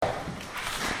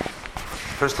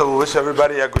First of all, we wish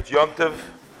everybody a good Yom Tov.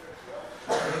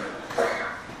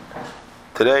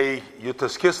 Today,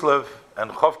 Yutas Kislev and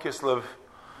Chov Kislev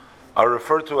are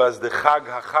referred to as the Chag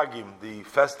HaChagim, the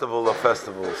Festival of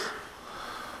Festivals.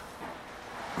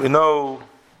 We know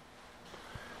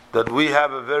that we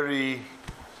have a very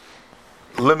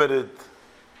limited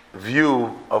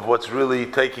view of what's really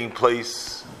taking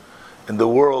place in the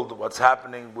world, what's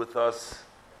happening with us.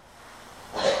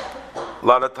 A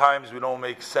lot of times we don't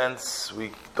make sense, we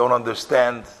don't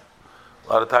understand.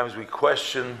 A lot of times we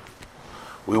question,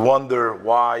 we wonder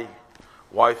why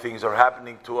things are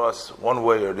happening to us one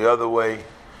way or the other way.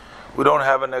 We don't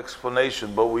have an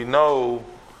explanation, but we know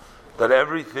that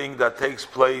everything that takes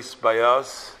place by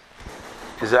us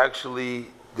is actually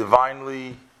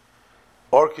divinely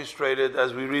orchestrated,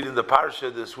 as we read in the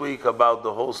parsha this week about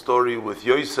the whole story with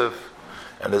Yosef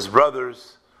and his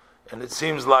brothers. And it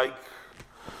seems like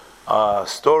a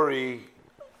story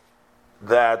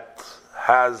that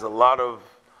has a lot of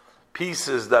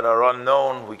pieces that are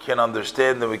unknown, we can't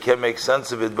understand and we can't make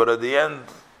sense of it, but at the end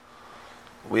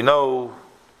we know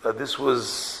that this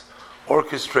was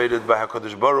orchestrated by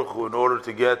HaKadosh Baruch Hu in order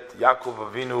to get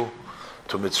Yaakov Avinu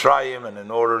to Mitzrayim, and in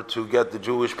order to get the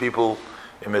Jewish people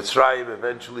in Mitzrayim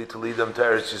eventually to lead them to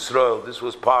Eretz Yisrael. This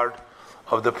was part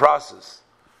of the process.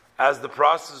 As the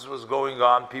process was going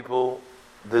on, people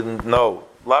didn't know.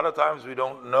 A lot of times we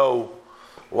don't know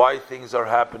why things are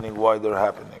happening, why they're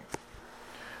happening.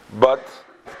 But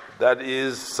that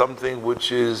is something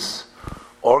which is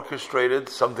orchestrated,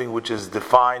 something which is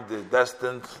defined,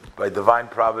 destined by divine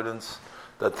providence,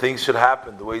 that things should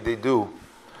happen the way they do.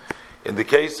 In the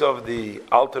case of the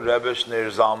Alter Rebbe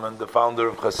Shneir Zalman, the founder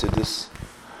of Hasidus,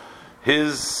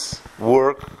 his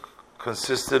work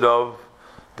consisted of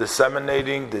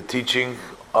disseminating the teaching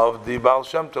of the Baal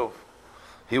Shem Tov.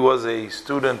 He was a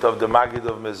student of the Maggid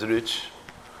of Mezrich,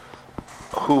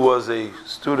 who was a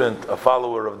student, a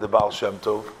follower of the Baal Shem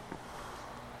Tov.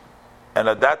 And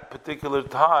at that particular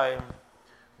time,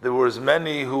 there was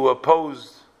many who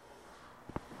opposed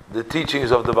the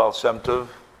teachings of the Baal Shem Tov,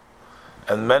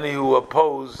 and many who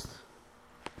opposed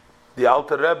the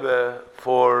Alter Rebbe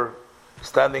for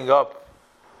standing up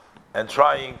and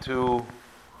trying to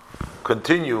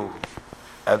continue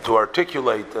and to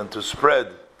articulate and to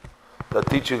spread the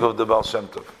teaching of the Baal Shem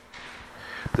Tov.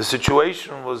 The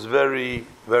situation was very,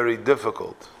 very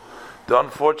difficult. The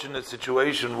unfortunate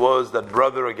situation was that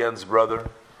brother against brother.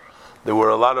 There were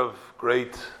a lot of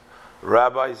great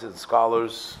rabbis and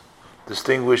scholars,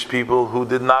 distinguished people who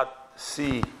did not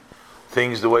see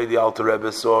things the way the Alter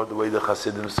Rebbe saw, the way the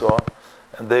Hasidim saw,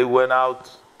 and they went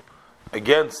out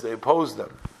against, they opposed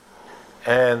them.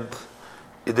 And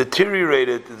it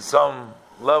deteriorated in some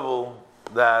level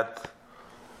that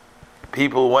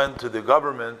people went to the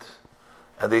government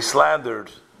and they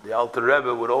slandered the Alter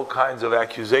Rebbe with all kinds of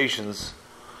accusations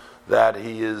that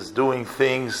he is doing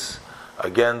things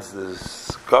against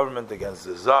this government, against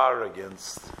the Tsar,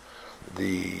 against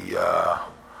the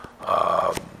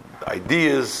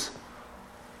ideas,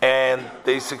 and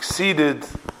they succeeded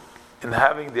in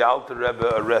having the Alter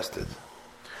Rebbe arrested.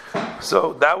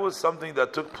 So that was something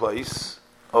that took place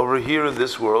over here in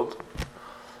this world,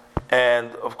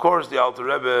 and of course the Alter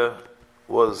Rebbe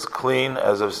was clean.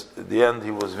 As of the end,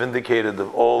 he was vindicated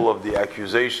of all of the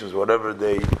accusations, whatever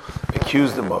they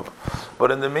accused him of.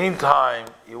 But in the meantime,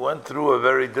 he went through a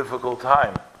very difficult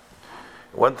time.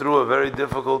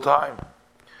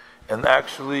 And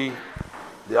actually,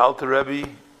 the Alter Rebbe,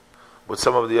 with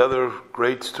some of the other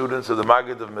great students of the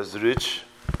Maggid of Mezrich,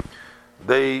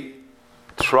 they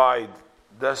tried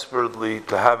desperately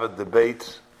to have a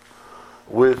debate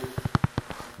with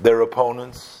their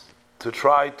opponents, to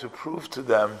try to prove to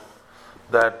them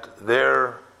that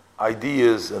their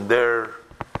ideas and their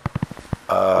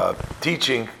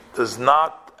teaching does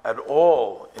not at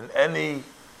all, in any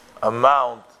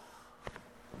amount,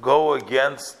 go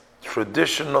against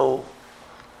traditional,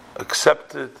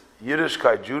 accepted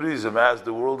Yiddishkeit Judaism as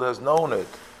the world has known it.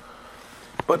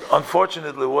 But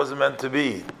unfortunately, it wasn't meant to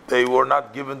be. They were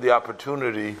not given the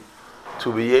opportunity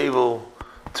to be able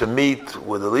to meet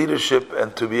with the leadership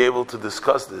and to be able to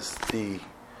discuss this. The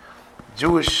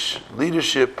Jewish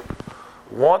leadership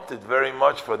wanted very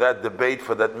much for that debate,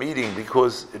 for that meeting,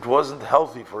 because it wasn't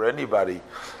healthy for anybody.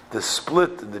 The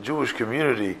split in the Jewish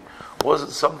community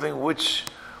wasn't something which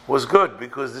was good,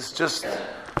 because this just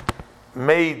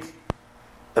made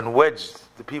and wedged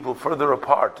the people further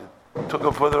apart. It took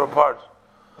them further apart.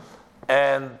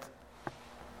 And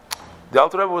the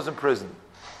Alter Rebbe was in prison.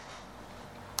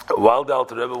 While the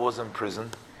Alter Rebbe was in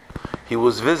prison, he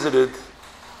was visited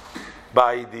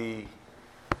by the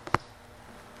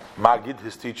Magid,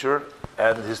 his teacher,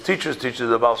 and his teacher's teacher,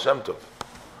 the Baal Shem Tov.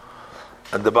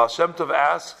 And the Baal Shem Tov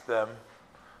asked them,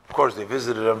 of course they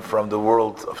visited him from the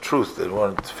world of truth, they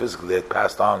weren't physically, they had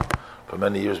passed on for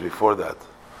many years before that.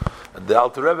 And the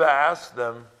Alter Rebbe asked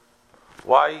them,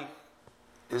 why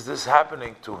is this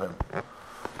happening to him?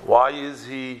 Why is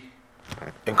he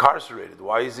incarcerated?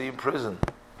 Why is he in prison?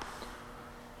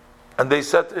 And they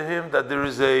said to him that there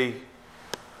is a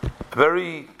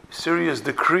very serious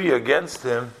decree against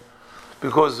him,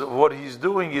 because what he's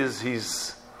doing is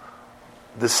he's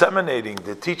disseminating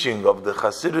the teaching of the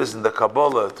Hasidus and the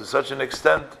Kabbalah to such an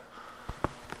extent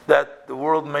that the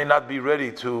world may not be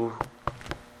ready to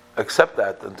accept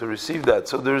that and to receive that.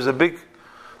 So there's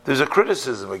a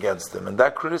criticism against him, and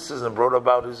that criticism brought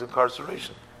about his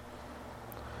incarceration.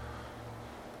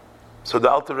 So the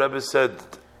Alter Rebbe said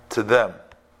to them,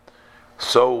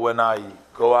 so when I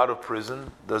go out of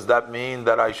prison, does that mean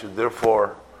that I should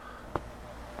therefore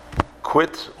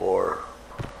quit or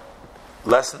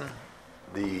lessen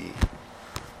the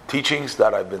teachings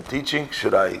that I've been teaching?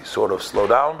 Should I sort of slow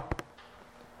down?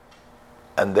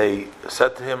 And they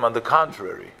said to him, on the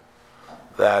contrary,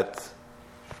 that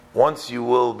once you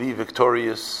will be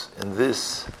victorious in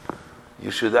this,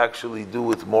 you should actually do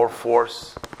with more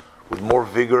force, with more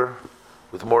vigor,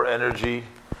 with more energy,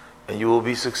 and you will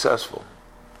be successful.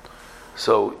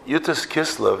 So Yutas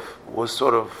Kislev was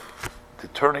sort of the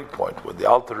turning point when the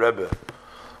Alter Rebbe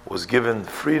was given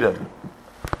freedom.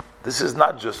 This is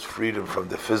not just freedom from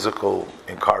the physical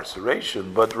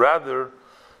incarceration, but rather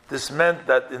this meant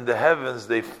that in the heavens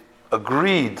they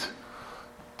agreed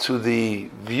to the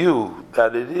view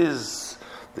that it is,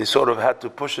 they sort of had to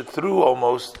push it through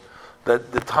almost,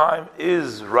 that the time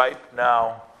is ripe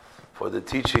now for the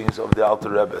teachings of the Alter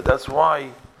Rebbe. That's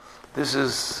why this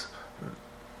is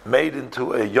made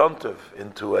into a Yontif,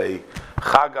 into a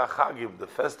Chag HaChagim, the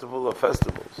festival of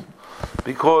festivals,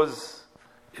 because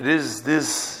it is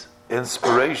this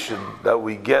inspiration that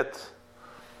we get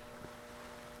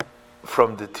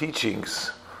from the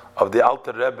teachings of the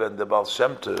Alter Rebbe and the Baal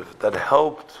Shem Tov that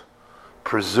helped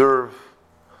preserve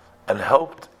and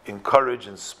helped encourage,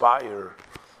 inspire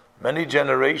many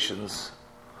generations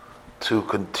to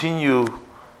continue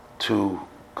to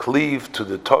cleave to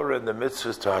the Torah and the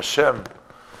mitzvahs, to Hashem.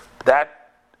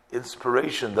 That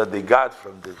inspiration that they got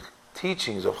from the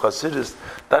teachings of Hasidus,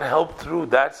 that helped through.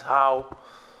 That's how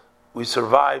we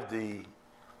survived the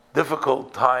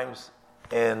difficult times,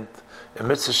 and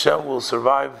Mitzvah Hashem will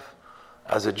survive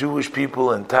as a Jewish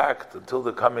people intact until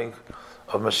the coming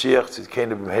of Mashiach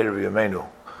Tzidkeinu B'Meher B'Yameinu.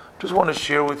 Just want to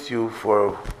share with you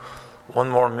for one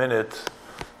more minute.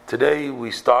 Today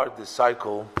we start the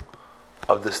cycle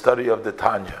of the study of the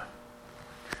Tanya.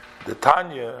 The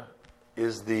Tanya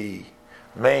is the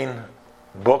main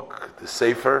book, the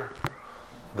Sefer,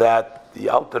 that the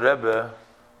Alter Rebbe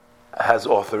has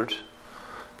authored.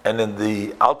 And in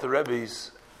the Alter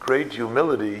Rebbe's great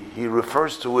humility, he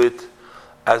refers to it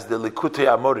as the Likutei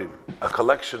Amorim, a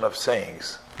collection of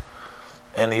sayings.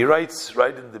 And he writes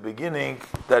right in the beginning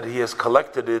that he has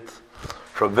collected it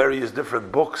from various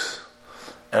different books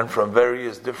and from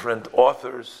various different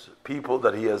authors, people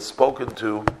that he has spoken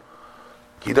to.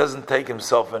 He doesn't take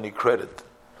himself any credit.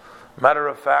 Matter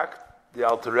of fact, the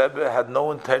Alter Rebbe had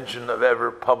no intention of ever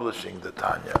publishing the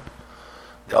Tanya.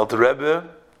 The Alter Rebbe,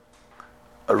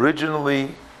 originally,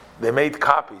 they made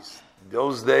copies. In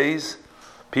those days,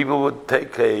 people would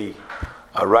take a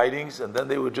writings and then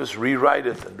they would just rewrite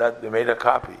it, and that they made a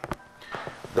copy.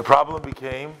 The problem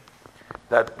became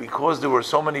that because there were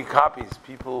so many copies,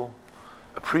 people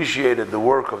appreciated the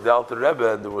work of the Alter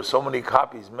Rebbe, and there were so many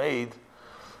copies made,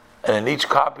 and in each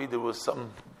copy there was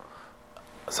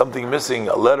something missing,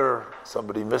 a letter,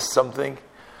 somebody missed something.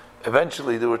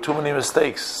 Eventually there were too many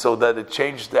mistakes, so that it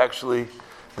changed actually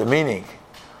the meaning.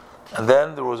 And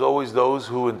then there was always those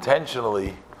who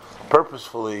intentionally,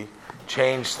 purposefully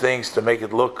changed things to make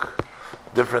it look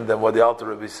different than what the Alter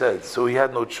Rebbe said. So he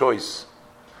had no choice.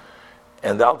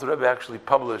 And the Alter Rebbe actually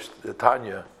published the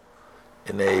Tanya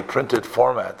in a printed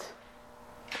format.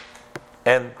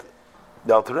 And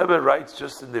the Alter Rebbe writes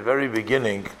just in the very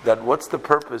beginning that what's the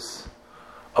purpose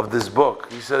of this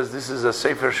book? He says this is a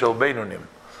Sefer Shel Beinunim.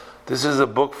 This is a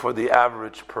book for the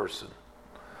average person.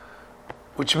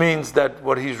 Which means that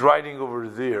what he's writing over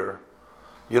there,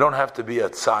 you don't have to be a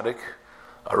tzaddik,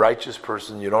 a righteous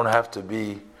person. You don't have to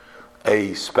be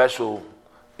a special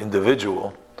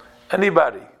individual.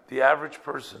 Anybody, the average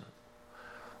person.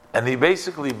 And he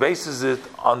basically bases it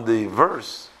on the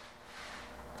verse.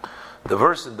 The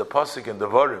verse in the Pasuk in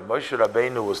Devarim, Moshe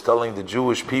Rabbeinu was telling the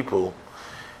Jewish people,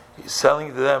 he's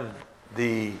telling them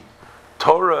the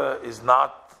Torah is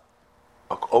not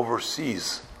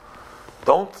overseas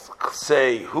Don't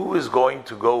say, who is going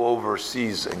to go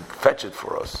overseas and fetch it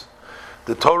for us?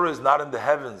 The Torah is not in the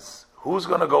heavens. Who's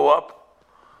going to go up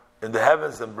in the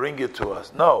heavens and bring it to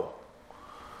us? No.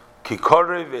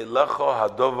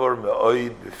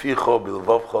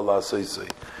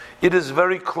 It is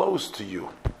very close to you.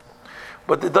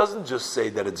 But it doesn't just say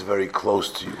that it's very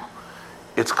close to you.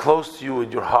 It's close to you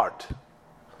in your heart,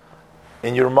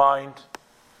 in your mind,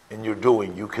 in your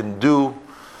doing. You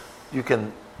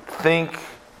can think,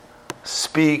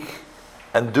 speak,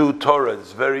 and do Torah.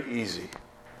 It's very easy.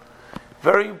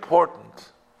 Very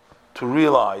important to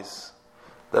realize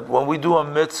that when we do a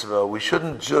mitzvah, we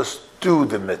shouldn't just do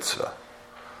the mitzvah,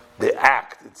 the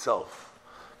act itself,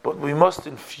 but we must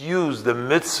infuse the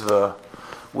mitzvah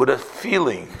with a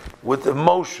feeling, with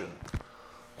emotion,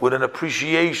 with an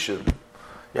appreciation.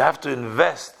 You have to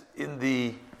invest in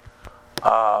the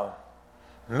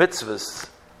mitzvahs,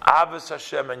 Avos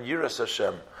Hashem and Yiras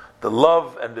Hashem, the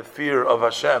love and the fear of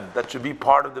Hashem. That should be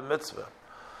part of the mitzvah.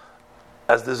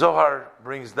 As the Zohar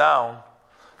brings down,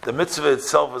 the mitzvah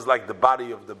itself is like the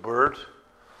body of the bird,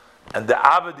 and the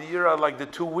Ava, the Yira, are like the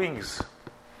two wings.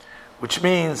 Which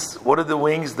means, what are the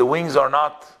wings? The wings are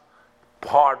not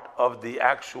part of the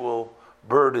actual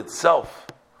bird itself.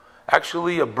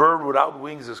 Actually, a bird without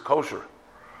wings is kosher.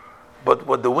 But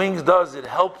what the wings does, it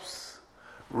helps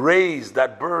raise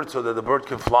that bird so that the bird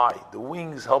can fly. The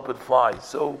wings help it fly.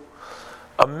 So,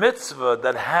 a mitzvah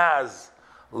that has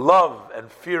love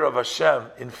and fear of Hashem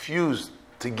infused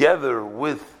together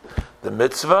with the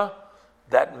mitzvah,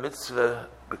 that mitzvah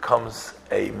becomes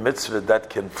a mitzvah that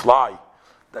can fly,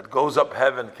 that goes up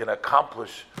heaven, can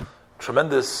accomplish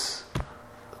tremendously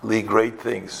great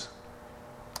things.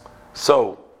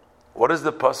 So, what does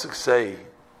the pasuk say?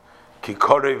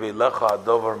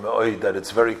 That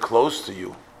it's very close to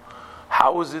you.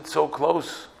 How is it so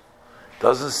close?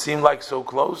 Doesn't seem like so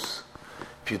close.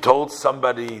 If you told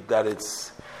somebody that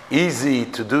it's easy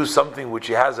to do something which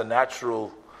he has a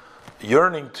natural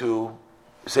yearning to,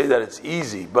 say that it's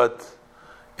easy, but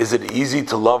is it easy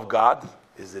to love God?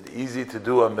 Is it easy to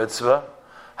do a mitzvah?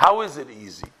 How is it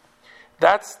easy?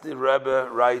 That's the Rebbe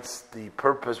writes the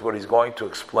purpose, what he's going to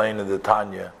explain in the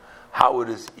Tanya, how it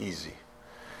is easy.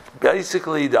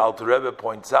 Basically, the Alter Rebbe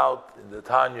points out in the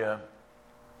Tanya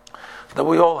that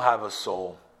we all have a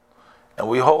soul, and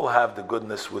we all have the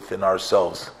goodness within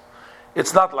ourselves.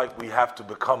 It's not like we have to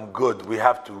become good, we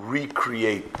have to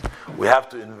recreate, we have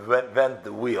to invent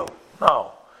the wheel.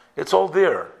 No, it's all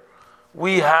there.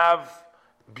 We have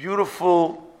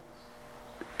beautiful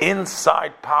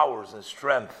inside powers and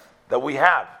strength that we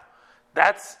have.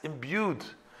 That's imbued,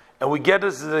 and we get it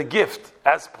as a gift,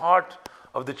 as part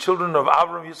of the children of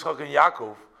Avraham, Yitzchak, and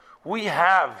Yaakov. We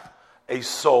have a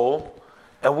soul,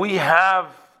 and we have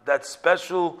that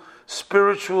special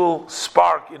spiritual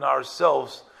spark in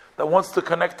ourselves that wants to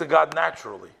connect to God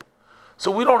naturally. So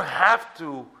we don't have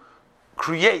to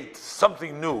create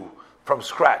something new from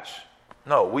scratch.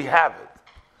 No, we have it.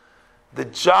 The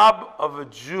job of a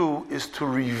Jew is to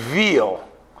reveal,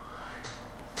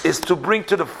 is to bring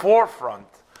to the forefront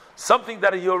something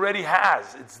that he already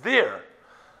has. It's there.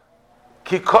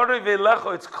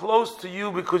 It's close to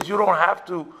you because you don't have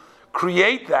to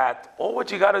create that. All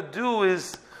what you got to do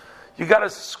is you got to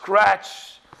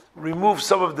scratch, remove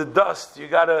some of the dust. You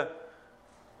got to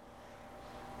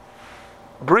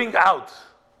bring out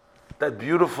that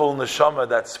beautiful neshama,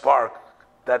 that spark,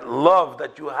 that love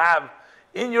that you have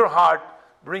in your heart.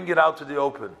 Bring it out to the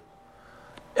open.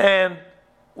 And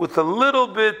with a little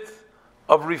bit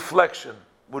of reflection,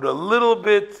 with a little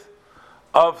bit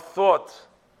of thought,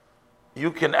 you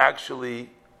can actually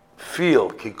feel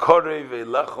that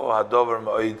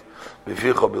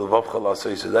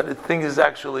the thing is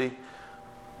actually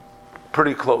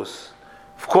pretty close.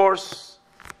 Of course,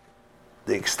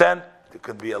 the extent, there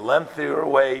could be a lengthier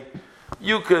way.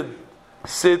 You could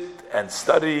sit and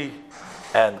study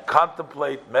and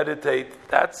contemplate, meditate.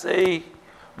 That's a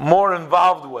more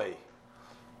involved way.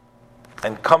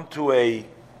 And come to a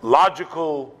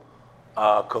logical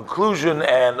conclusion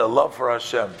and a love for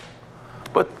Hashem.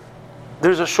 But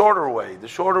there's a shorter way. The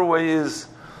shorter way is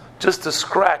just to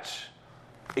scratch,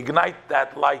 ignite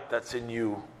that light that's in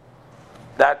you,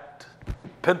 that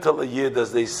pintal yid,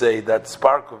 as they say, that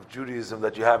spark of Judaism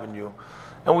that you have in you.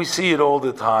 And we see it all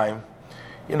the time.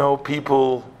 You know,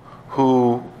 people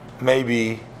who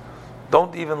maybe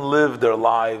don't even live their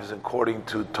lives according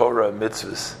to Torah and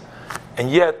mitzvahs, and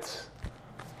yet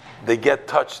they get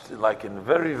touched like in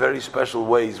very, very special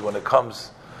ways when it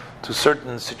comes to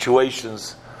certain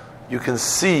situations. You can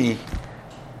see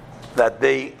that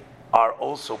they are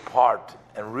also part,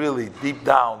 and really deep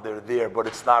down they're there, but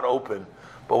it's not open.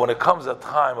 But when it comes a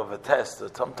time of a test,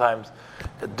 sometimes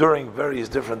during various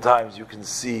different times, you can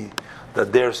see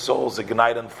that their souls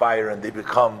ignite on fire and they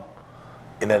become,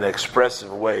 in an expressive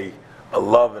way, a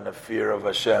love and a fear of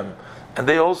Hashem. And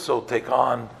they also take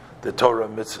on the Torah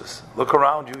mitzvahs. Look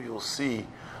around you, you'll see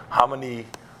how many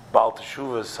Baal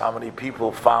Teshuvas, how many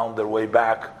people found their way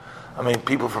back. I mean,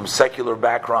 people from secular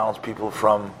backgrounds, people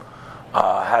from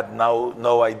had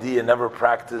no idea, never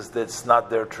practiced, it's not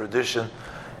their tradition,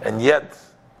 and yet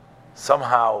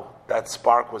somehow that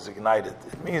spark was ignited.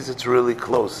 It means it's really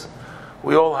close.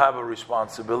 We all have a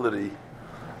responsibility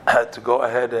to go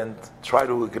ahead and try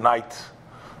to ignite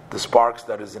the sparks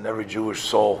that is in every Jewish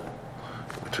soul,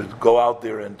 to go out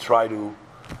there and try to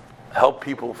help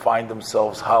people find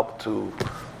themselves, help to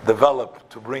develop,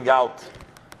 to bring out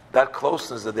that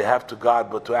closeness that they have to God,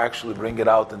 but to actually bring it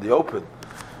out in the open.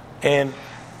 And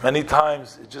many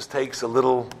times it just takes a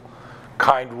little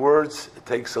kind words, it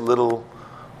takes a little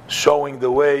showing the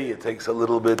way, it takes a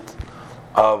little bit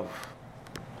of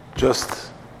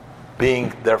just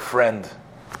being their friend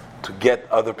to get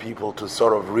other people to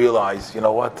sort of realize, you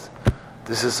know what,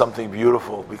 this is something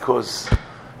beautiful, because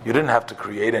you didn't have to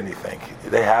create anything.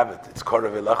 They have it. It's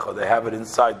Korav Elecha. They have it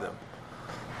inside them.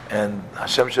 And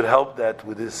Hashem should help that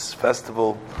with this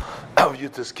festival of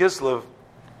Yutas Kislev,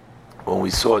 when we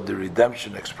saw the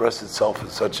redemption express itself in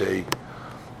such a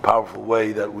powerful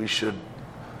way, that we should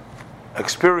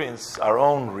experience our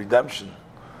own redemption,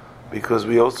 because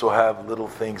we also have little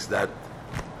things that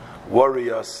worry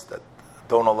us, that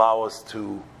don't allow us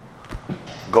to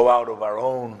go out of our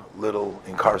own little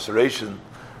incarceration.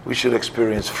 We should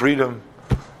experience freedom,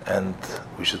 and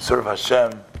we should serve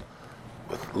Hashem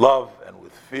with love and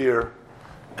with fear,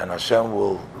 and Hashem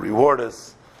will reward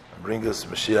us and bring us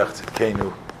Mashiach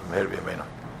Tzidkenu Meher B'Yameinu.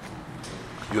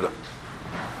 Yudah.